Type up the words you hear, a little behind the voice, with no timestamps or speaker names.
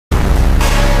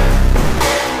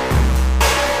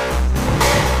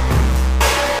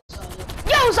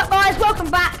What's up, guys?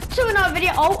 Welcome back to another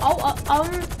video.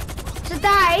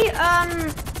 Today,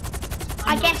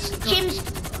 I guess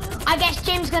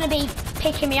Jim's gonna be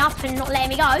picking me up and not letting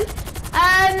me go.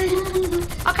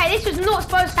 Okay, this was not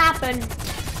supposed to happen.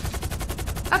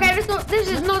 Okay, this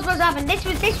is not supposed to happen. This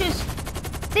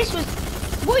was.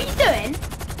 What are you doing?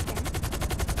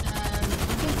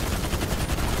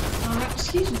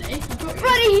 Excuse me.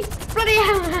 Bloody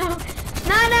hell!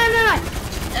 No!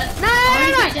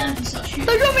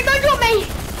 Don't drop me!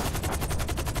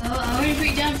 I'll only put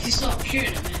you down if you stop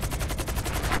shooting at me.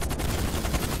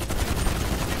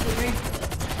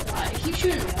 Alright, keep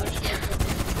shooting at me, I'll just get it.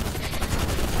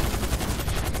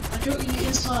 I'll drop you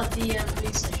inside the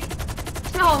police station.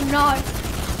 Oh no!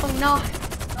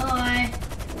 Bye.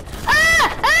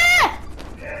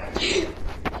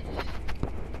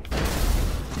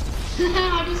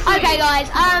 Okay, guys.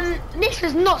 This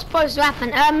was not supposed to happen.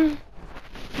 Do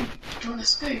you want a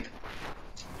scoop?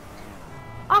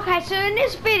 Okay, so in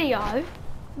this video,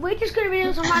 we're just gonna be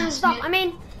doing some random stuff. I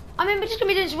mean, we're just gonna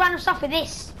be doing some random stuff with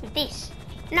this.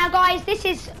 Now, guys, this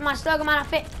is my Slogan Man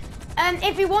outfit.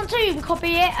 If you want to, you can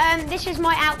copy it. This is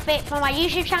my outfit for my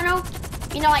YouTube channel.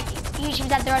 You know, like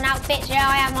YouTubers have their own outfits. Yeah,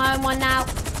 I have my own one now.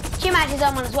 Jim has his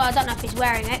own one as well. I don't know if he's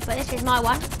wearing it, but this is my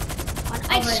one.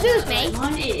 Excuse me.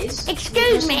 Mine is.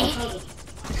 Excuse me.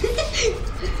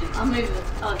 I'll move it.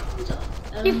 Oh,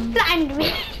 you flattened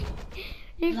me.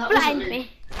 You flattened me.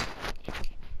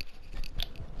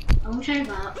 I'm gonna change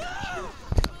my outfit.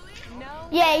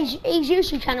 Yeah, his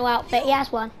YouTube channel outfit. He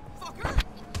has one.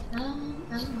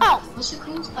 What's it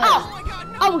called?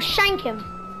 I will shank him.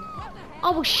 I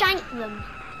will shank them.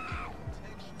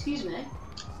 Excuse me.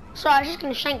 Sorry, I was just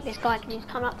gonna shank this guy because he's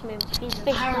come up to me with his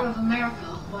fist. Power of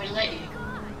America won't let you.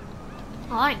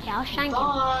 Oh, I don't care, I'll shank him.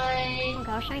 Bye.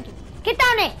 Okay, I'll shank him. Get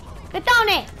down here! Get down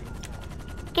here!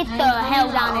 Get the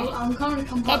hell down here. I'm coming to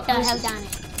come Get the back. hell down here.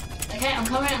 Okay, I'm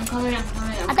coming. I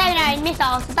don't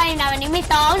even know any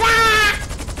missiles. Ah!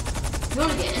 You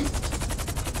wanna get in?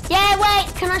 Yeah,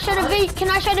 wait, can I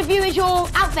show the viewers your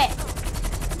outfit?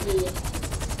 Yeah.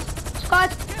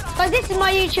 Guys, this is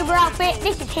my YouTuber outfit.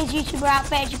 This is his YouTuber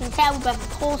outfit. As you can tell, we both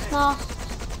have horse masks.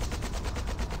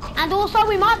 And also,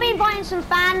 we might be inviting some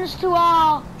fans to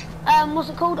our,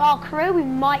 our crew. We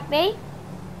might be.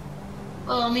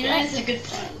 Well, I mean, those are good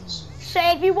plans. So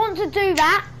if you want to do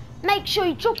that, make sure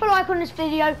you drop a like on this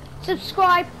video,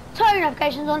 subscribe, turn your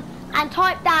notifications on, and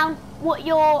type down what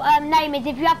your name is.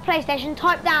 If you have PlayStation,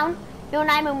 type down your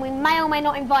name, and we may or may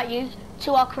not invite you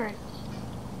to our crew.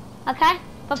 Okay?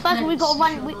 But first of all, we've got to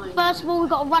run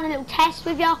a little test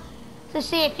with you to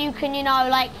see if you can, you know,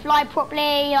 like fly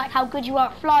properly, like how good you are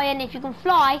at flying. If you can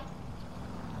fly,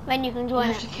 then you can join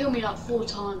You it. have to kill me like 4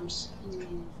 times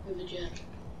with a jet.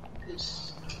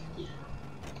 Because, yeah.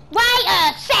 Wait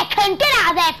a second! Get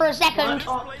out of there for a second!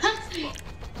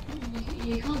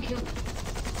 You can't kill me.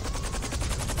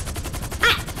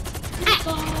 Ah!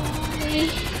 Bye!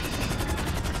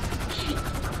 Should you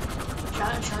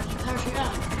parachute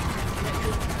out?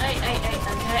 Hey,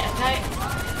 okay.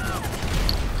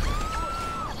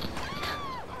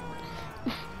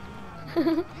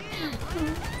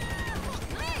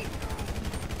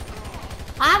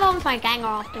 I have on my ganger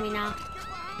after me now.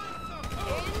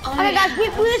 Okay, guys, we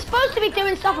were supposed to be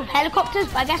doing stuff with helicopters,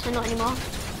 but I guess we're not anymore.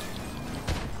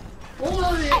 What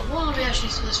are we actually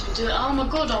supposed to be doing? Oh my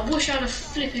god, I wish I had a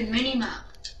flipping mini-map.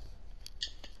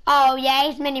 Oh yeah,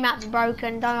 his mini-map's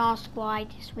broken. Don't ask why.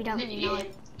 We don't really know.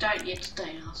 Don't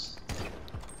ask.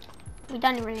 We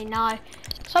don't really know.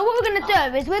 So what we're going to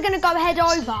do is we're going to go head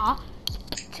over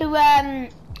to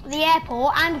the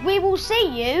airport, and we will see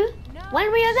you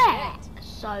when we are there.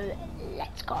 So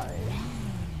let's go.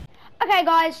 Okay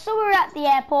guys, so we're at the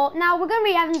airport. Now we're going to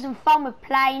be having some fun with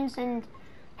planes and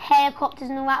helicopters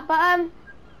and all that, but I mean,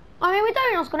 we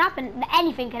don't know what's going to happen.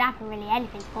 Anything could happen, really.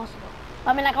 Anything's possible.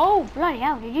 But I mean, like, oh bloody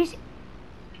hell, did you see?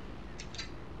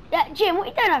 Yeah, Jim, what are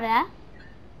you doing over there?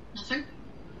 Nothing.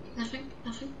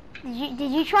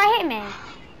 Did you try hitting me?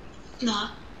 No,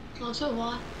 not at all.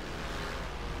 Why?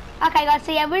 Okay guys,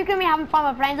 so yeah, we're going to be having fun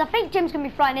with planes. I think Jim's going to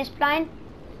be flying this plane.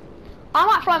 I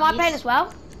might fly my plane as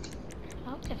well.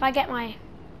 Oh, if I get my...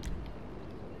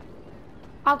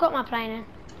 I've got my plane in.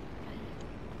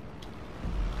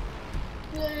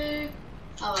 Blue.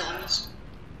 Oh wait, I missed.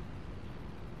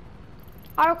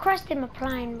 I requested my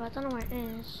plane, but I don't know where it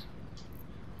is.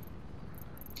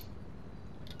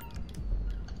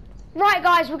 Right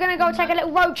guys, we're going to go take a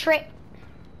little road trip.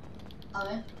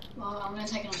 Okay. Well, I'm going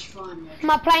to take it on flying road.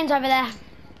 My plane's over there.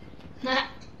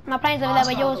 My plane's over there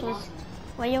where yours was.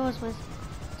 Where yours was.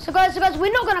 So guys,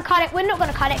 we're not gonna cut it. We're not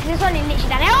gonna cut it because it's only literally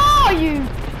down there. Oh, you!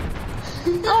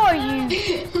 Oh, you.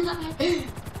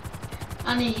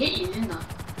 And he hit you, didn't I?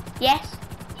 Yes.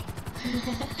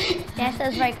 Yes, that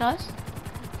was very close.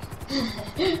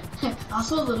 I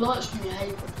saw the lights from your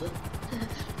helicopter.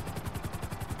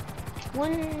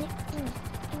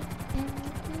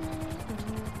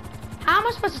 How am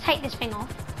I supposed to take this thing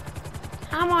off?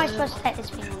 How am I supposed to take this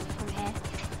thing off from here?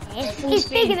 It's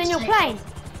bigger than your plane.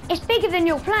 It's bigger than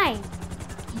your plane.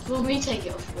 Before me take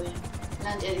it off for you.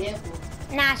 Land it at the airport.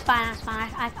 Nah, it's fine, that's fine.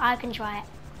 I can try it.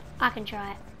 I can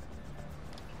try it.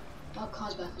 That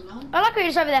car's back online. I like how you're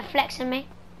just over there flexing me.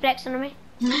 Flexing on me.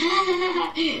 I like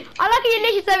how you're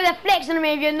literally just over there flexing on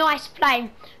me with your nice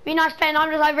plane. With your nice plane, I'm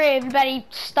just over here with the bloody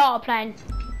starter plane.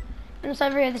 I'm just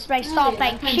over here with this bloody starter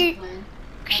plane.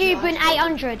 Cuban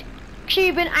 800.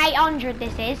 Cuban 800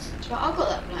 this is. That's right, I've got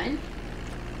that plane.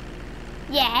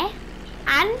 Yeah.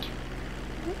 And?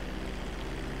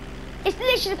 It's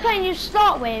literally the plane you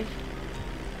start with.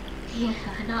 Yeah,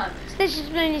 I know. It's literally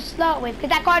the plane you start with. Because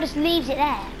that guy just leaves it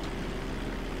there.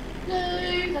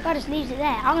 No. That guy just leaves it there.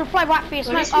 I'm going to fly right through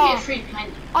your Well, smoke. be a free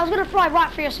plane. I was going to fly right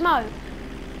through your smoke.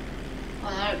 Oh,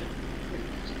 that would be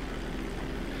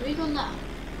Where you gone now?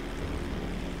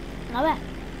 Nowhere.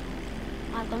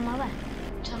 I've gone nowhere.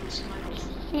 Tell me something.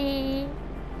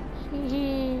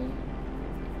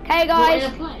 Okay, guys.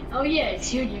 What, in a plane? Oh yeah,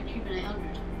 it's you and your Cuban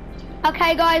 800.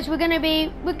 Okay, guys, we're gonna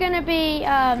be,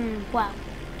 well,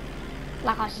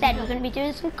 like I said, we're gonna be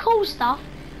doing some cool stuff.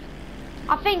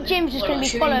 I think Jim's just gonna be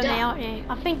following me, aren't you?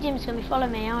 I think Jim's gonna be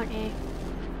following me, aren't you?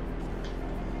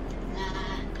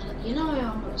 Nah, you know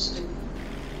I'm not stupid.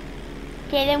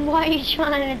 Yeah, then why are you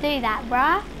trying to do that,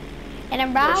 bruh? And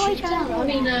then, bruh, why are you trying to do I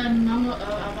mean, that? I'm not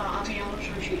trying to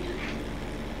shoot you.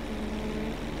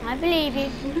 I believe you.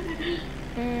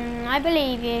 I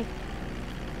believe you.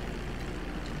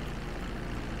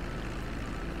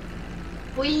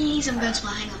 Please, I'm going to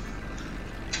my hangar.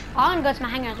 I'm gonna go to my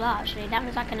hangar as well, actually. That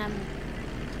means I can,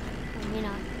 you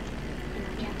know.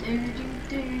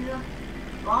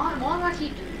 Why do I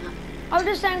keep doing that? I was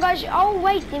just saying, guys. Oh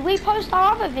wait, did we post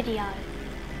our other video?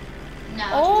 No.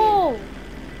 Oh,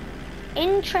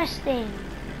 interesting.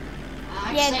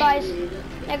 Yeah,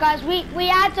 guys, we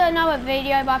had another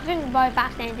video, but I think we both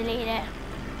accidentally deleted it.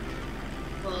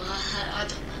 Well, I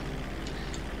done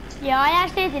that. Yeah, I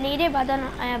accidentally deleted it, but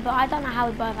I don't know how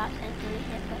we both accidentally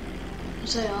deleted it. But...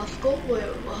 So I forgot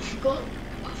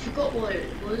what it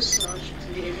was, so I just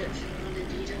deleted it.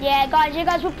 Yeah, guys,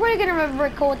 we're probably gonna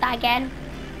record that again.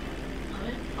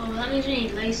 Oh, that means we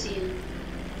need Lacey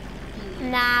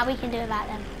and... Nah, we can do it without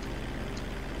them.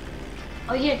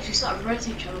 Oh yeah, because we started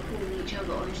rotating each other, calling each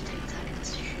other orange tic tac and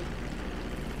shit.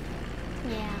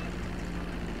 Yeah.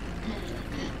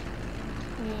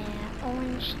 Yeah,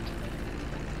 orange.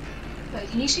 Wait,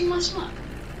 can you see my smoke?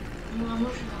 I'm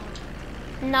not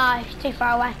sure. No, it's too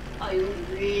far away. Oh, you're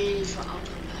really far. I'll come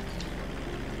back.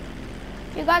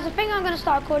 You guys, I think I'm gonna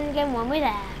start recording again when we're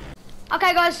there.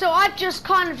 Okay, guys, so I've just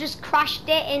kind of crashed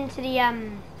it into the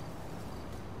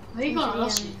Where you going? I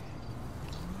lost you.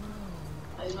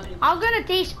 I'm gonna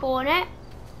despawn it.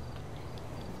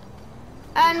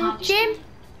 Jim?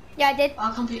 Yeah, I did.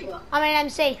 I'll come pick you up. I'm in an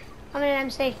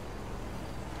MC.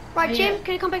 Right, Jim,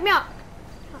 can you come pick me up?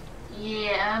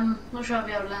 Yeah, not sure I'll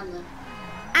be able to land there.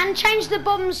 And change the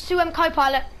bombs to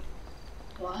co-pilot.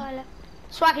 Why?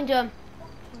 So I can do them.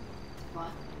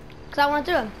 Why? Because I want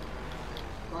to do them.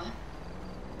 Why?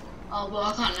 Oh, well,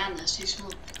 I can't land there, it's too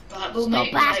small. Right, well,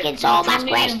 Stop asking so much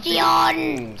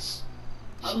questions.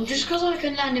 Well, just because I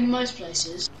can land in most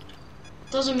places,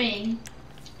 doesn't mean...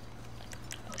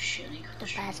 Oh shit, I got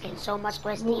Stop asking so much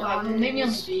questions. Well, right, well, maybe on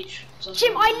the beach.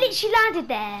 Jim, I literally landed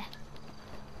there.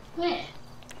 Where?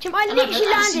 Jim, I literally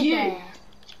landed there.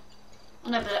 I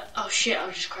know, but oh shit, I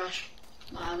just crashed.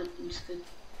 No, I haven't, it's good.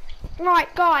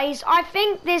 Right, guys, I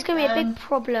think there's going to be a big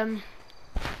problem.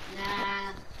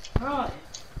 Nah, right.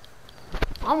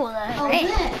 I'm on there. Oh,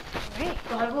 there.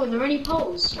 Right, well, are there any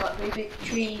poles? Like really big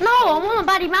trees? No, I'm on a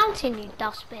bloody mountain, you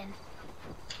dustbin.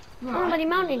 Right. I'm on a bloody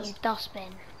mountain, you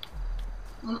dustbin.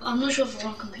 I'm not sure if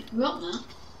everyone can pick you up now.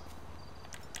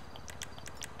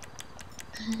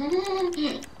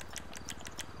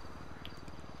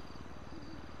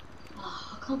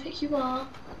 Oh, I can't pick you up.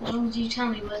 As long as you tell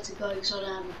me where to go, because I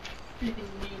don't have a flipping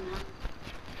mini-map.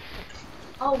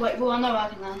 Oh wait, well I know where I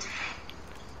can land.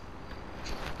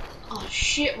 Oh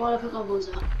shit, why did I put my wheels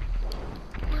out?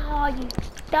 Oh, you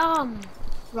dumb.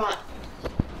 Right.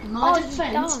 In my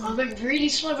defense, I went really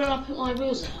slow when I put my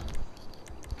wheels out.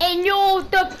 In your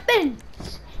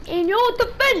defense! In your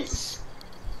defense!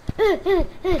 How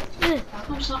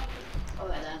come it's not... Oh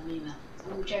wait, that me man.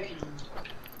 I'm joking.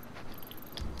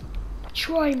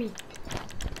 Try me.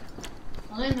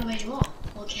 I don't know where you are.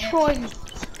 Okay. Troy.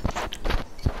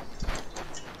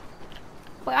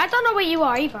 Wait, I don't know where you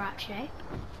are either, actually.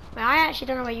 Wait, I actually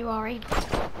don't know where you are either.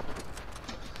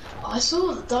 I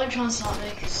saw that. Don't try and start me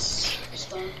because it's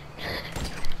fun.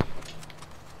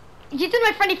 You do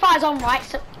know friendly fire's on, right?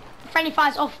 So friendly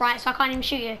fire's off, right? So I can't even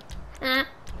shoot you.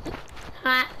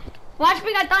 Why do you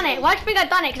think I've done it? Why do you think I've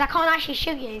done it? Because I can't actually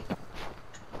shoot you.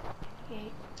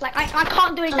 Like I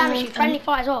can't do any damage to you. Friendly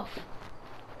fire's off.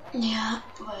 Yeah.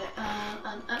 Wait.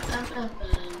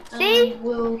 See?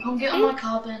 We'll come get on my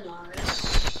carbon,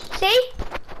 Iris. See?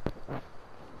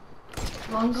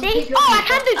 Well, See? Oh, I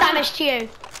can do damage to you.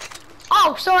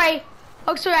 Oh, sorry.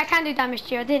 Oh, sorry, I can do damage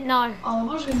to you. I didn't know. Oh,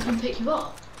 I was going to come pick you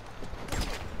up.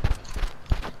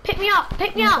 Pick me up.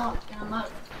 Pick me up.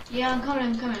 Yeah, I'm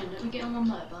coming. Let me get on my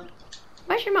motorbike.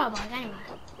 Where's your motorbike anyway?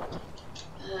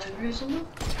 Over here somewhere.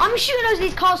 I'm shooting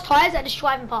these cars' tyres that are just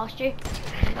driving past you.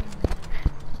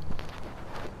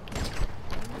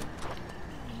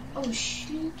 Oh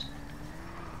shoot.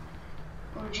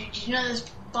 Oh, did you know this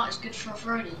bike's good for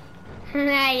off-roading?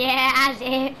 Yeah, as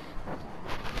if.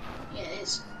 Yeah, it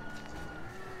is.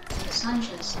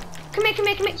 Sanchez. Come here.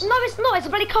 No, it's not. It's a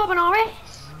bloody carbon RS.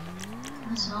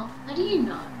 That's not. How do you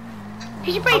know?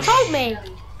 Because you bloody told me.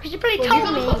 Because you bloody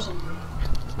told me.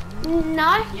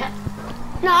 No. Yeah.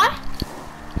 No.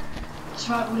 That's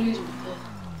right, we'll lose it.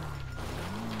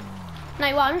 No,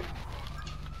 you won't.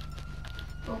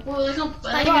 Well, they're going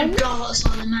to drive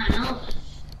outside the man, aren't they?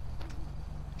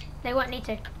 They won't need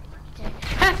to.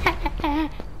 I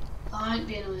won't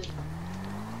be annoyed.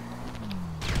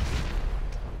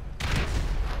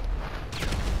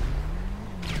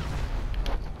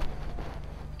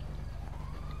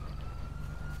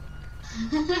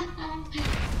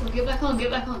 Well, get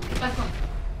back on.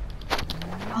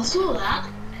 I saw that.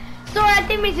 Sorry, I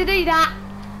didn't mean to do that.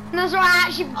 No, sorry, I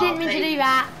actually didn't mean to do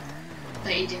that.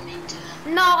 But you didn't mean to.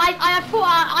 No, I thought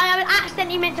I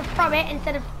accidentally meant to throw it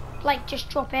instead of, like, just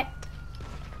drop it.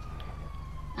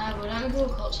 Well, let me go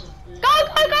across. Go,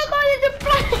 there's a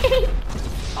plane!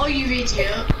 Oh, you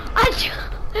idiot.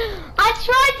 I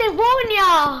tried to warn you.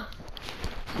 Oh,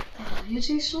 you're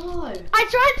too slow. I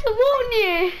tried to warn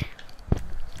you.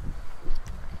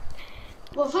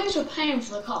 Well, thanks for paying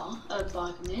for the car, bike,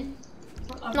 I mean.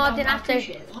 No, I didn't have to.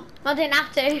 Appreciate that. No, I didn't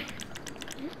have to.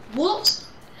 What?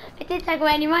 It didn't take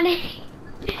away any money.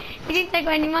 It didn't take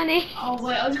away any money. Oh,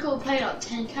 wait, I just got to pay like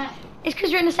 10k. It's because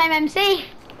you're in the same MC.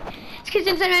 It's because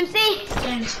you're in the same MC.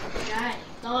 James, okay.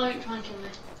 Don't try and kill me.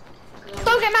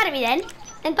 Don't get mad at me then.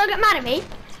 Then don't get mad at me.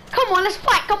 Come on, let's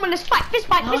fight. Fist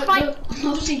fight. No, I'm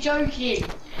obviously joking.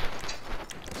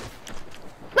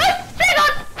 No, fling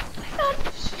on.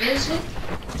 Seriously?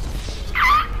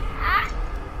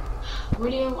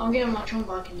 William, I'm getting my Tron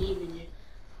bike and leaving you.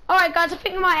 Alright guys, I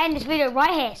think we might end this video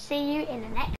right here. See you in the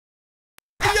next.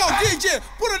 Hey yo, DJ,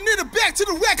 put a nigga back to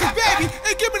the record, baby,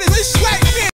 and give me this right here.